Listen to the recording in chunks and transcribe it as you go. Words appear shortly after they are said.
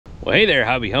Well, hey there,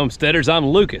 hobby homesteaders. I'm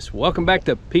Lucas. Welcome back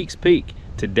to Peaks Peak.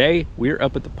 Today, we're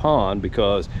up at the pond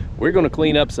because we're going to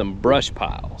clean up some brush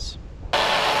piles.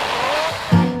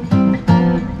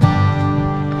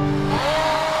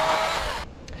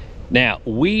 Now,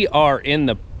 we are in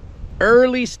the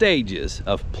early stages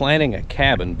of planning a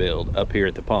cabin build up here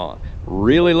at the pond.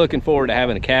 Really looking forward to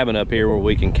having a cabin up here where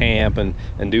we can camp and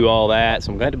do all that.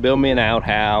 So I'm glad to build me an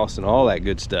outhouse and all that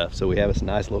good stuff, so we have this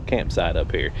nice little campsite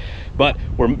up here. But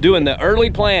we're doing the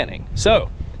early planning. So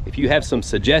if you have some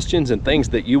suggestions and things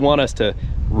that you want us to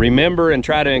remember and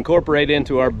try to incorporate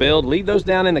into our build, leave those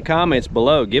down in the comments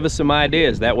below. Give us some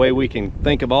ideas. That way we can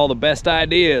think of all the best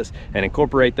ideas and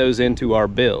incorporate those into our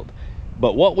build.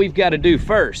 But what we've got to do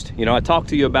first, I talked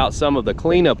to you about some of the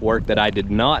cleanup work that I did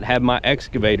not have my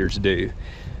excavators do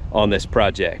on this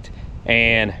project.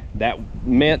 And that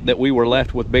meant that we were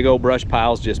left with big old brush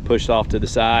piles just pushed off to the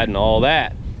side and all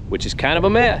that, which is kind of a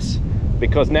mess,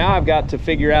 because now I've got to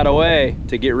figure out a way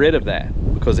to get rid of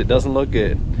that because it doesn't look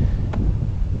good.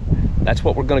 That's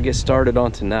what we're going to get started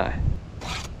on tonight.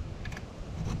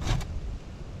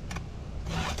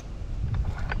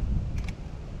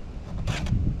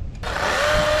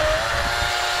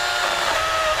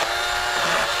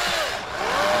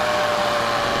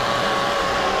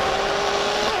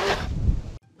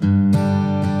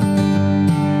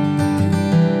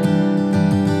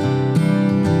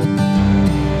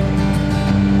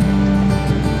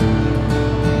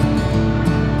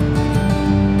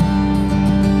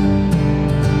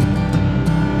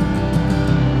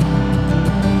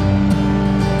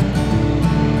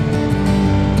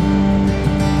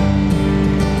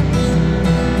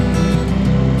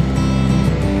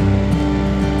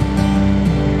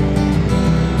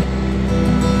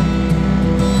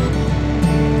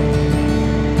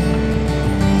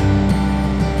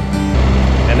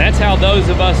 How those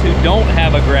of us who don't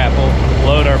have a grapple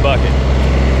load our bucket.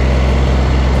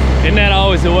 Isn't that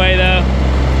always the way though?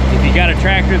 If you got a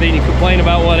tractor, then you complain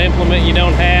about what implement you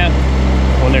don't have,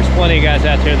 when there's plenty of guys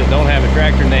out there that don't have a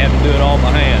tractor and they have to do it all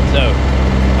by hand. So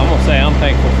I'm gonna say I'm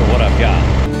thankful for what I've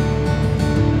got.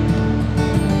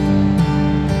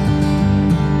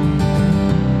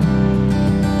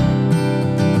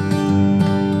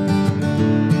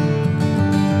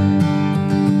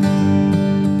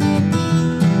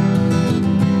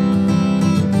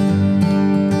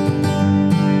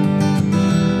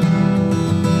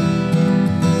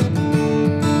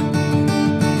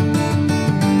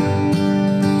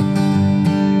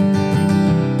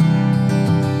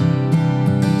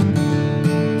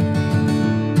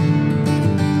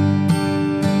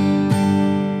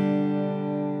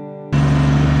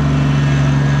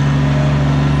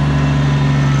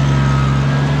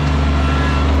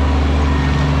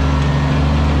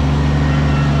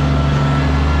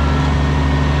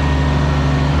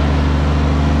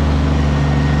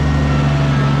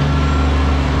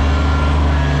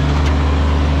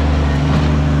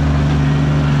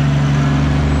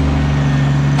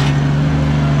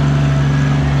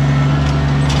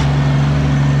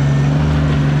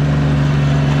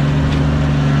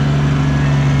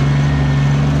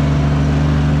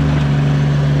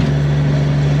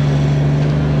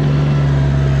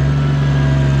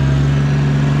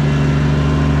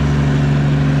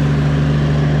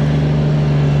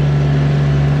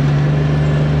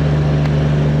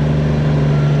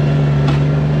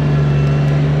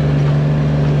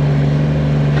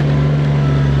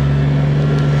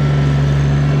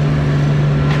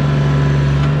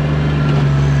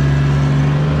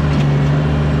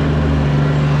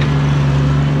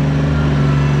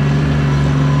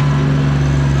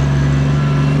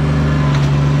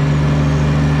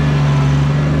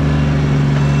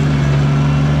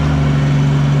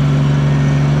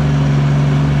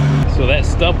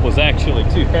 Stump was actually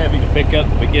too heavy to pick up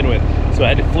to begin with, so I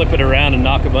had to flip it around and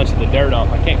knock a bunch of the dirt off.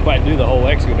 I can't quite do the whole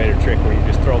excavator trick where you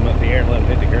just throw them up in the air and let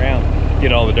them hit the ground,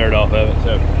 get all the dirt off of it.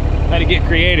 So I had to get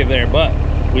creative there, but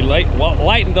we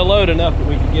lightened the load enough that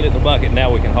we could get it in the bucket.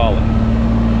 Now we can haul it.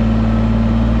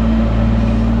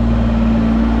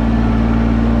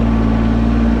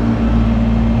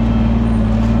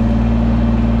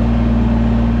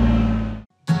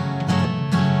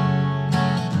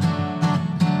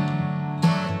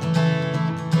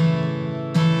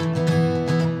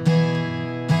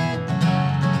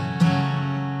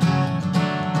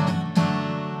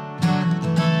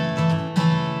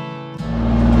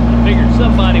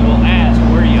 Somebody will ask,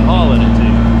 where are you hauling it to?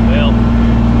 Well,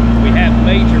 we have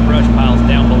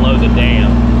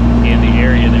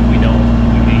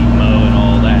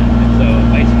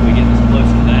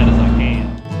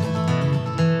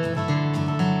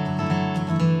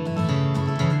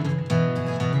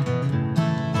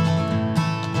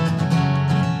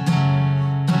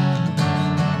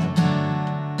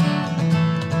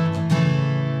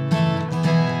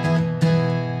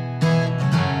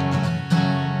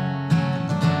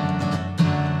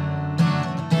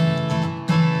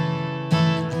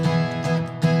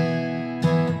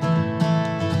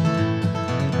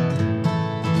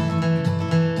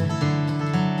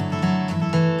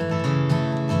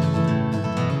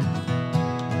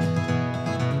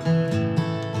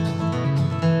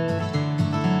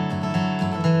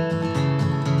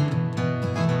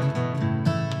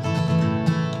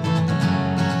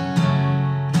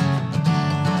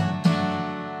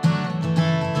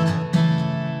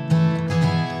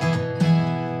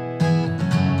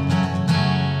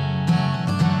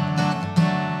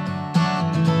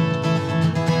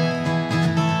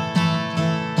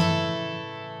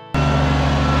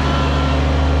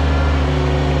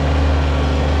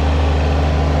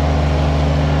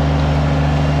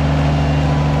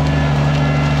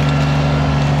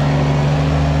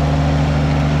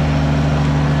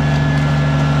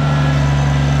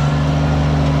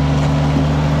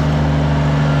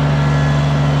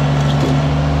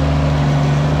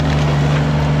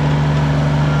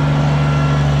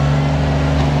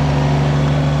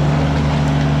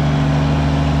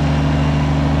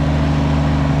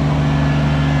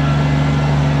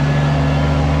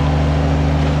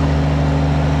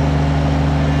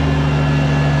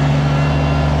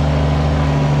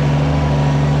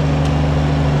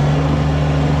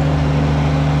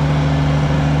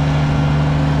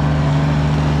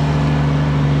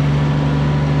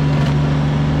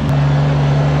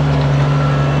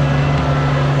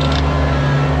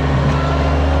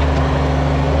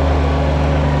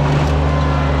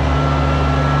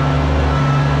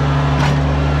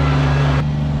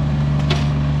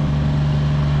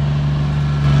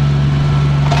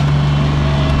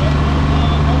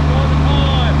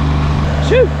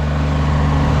Shoo!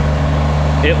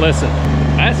 Listen,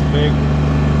 that's big.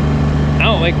 I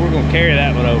don't think we're gonna carry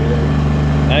that one over there.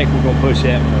 I think we're gonna push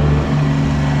that one over there.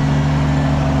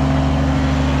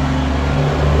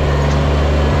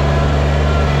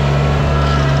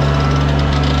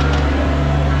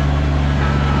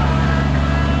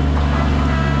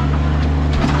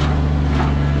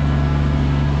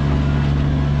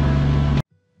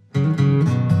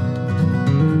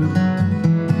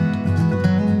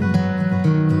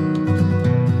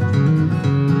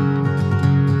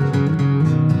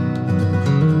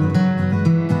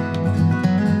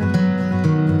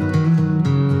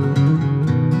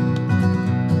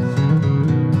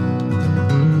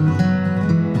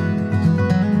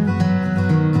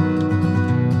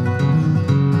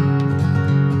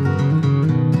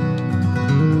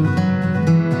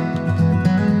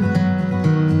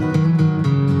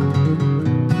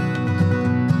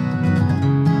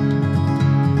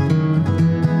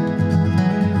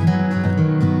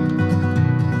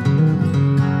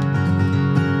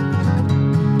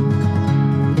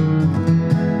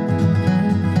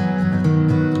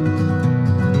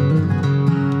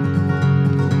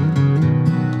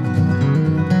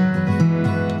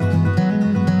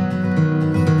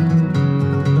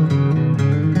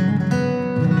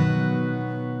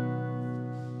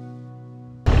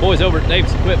 Boys over at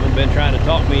Davis Equipment have been trying to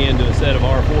talk me into a set of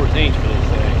R14s for this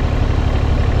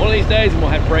thing. One of these days I'm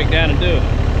gonna have to break down and do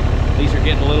it. These are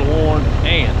getting a little worn,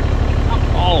 and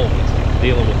I'm always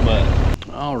dealing with mud.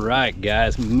 All right,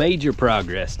 guys, major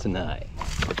progress tonight.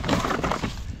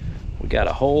 We got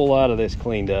a whole lot of this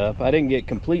cleaned up. I didn't get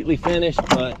completely finished,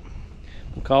 but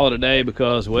we'll call it a day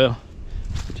because, well,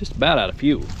 we're just about out of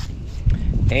fuel.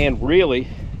 And really,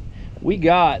 we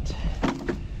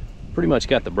pretty much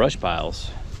got the brush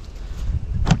piles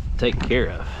taken care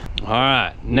of. All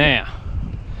right, now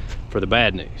for the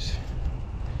bad news.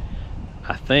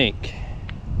 I think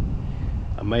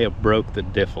I may have broke the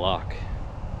diff lock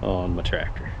on my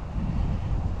tractor.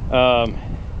 And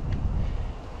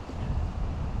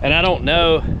I don't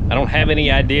know, I don't have any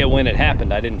idea when it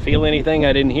happened. I didn't feel anything,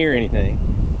 I didn't hear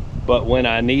anything. But when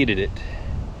I needed it,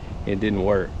 it didn't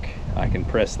work. I can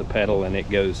press the pedal and it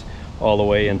goes all the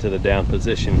way into the down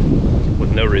position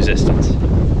with no resistance,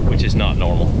 which is not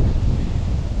normal.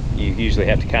 You usually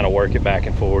have to kind of work it back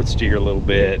and forth, steer a little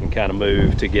bit and kind of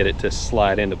move to get it to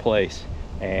slide into place.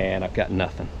 And I've got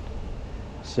nothing.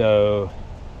 So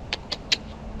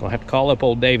I'm gonna have to call up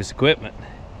old Davis Equipment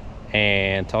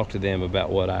and talk to them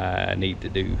about what I need to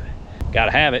do.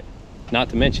 Gotta have it. Not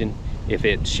to mention, if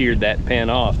it sheared that pin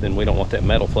off, then we don't want that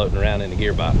metal floating around in the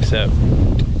gearbox. So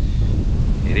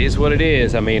it is what it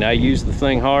is. I mean, I use the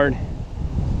thing hard.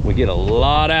 We get a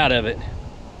lot out of it.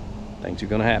 Things are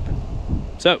gonna happen.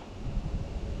 So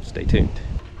stay tuned.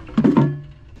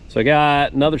 So I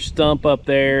got another stump up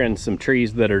there and some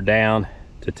trees that are down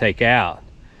to take out.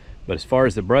 But as far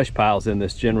as the brush piles in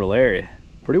this general area,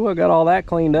 pretty well got all that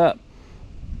cleaned up.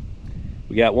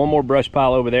 We got one more brush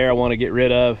pile over there I want to get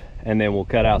rid of, and then we'll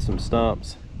cut out some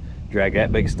stumps, drag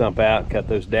that big stump out, cut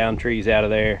those down trees out of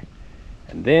there,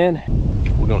 and then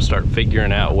we're going to start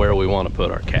figuring out where we want to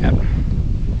put our cabin.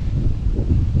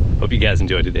 Hope you guys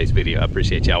enjoyed today's video. I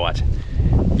appreciate y'all watching.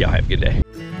 Y'all have a good day.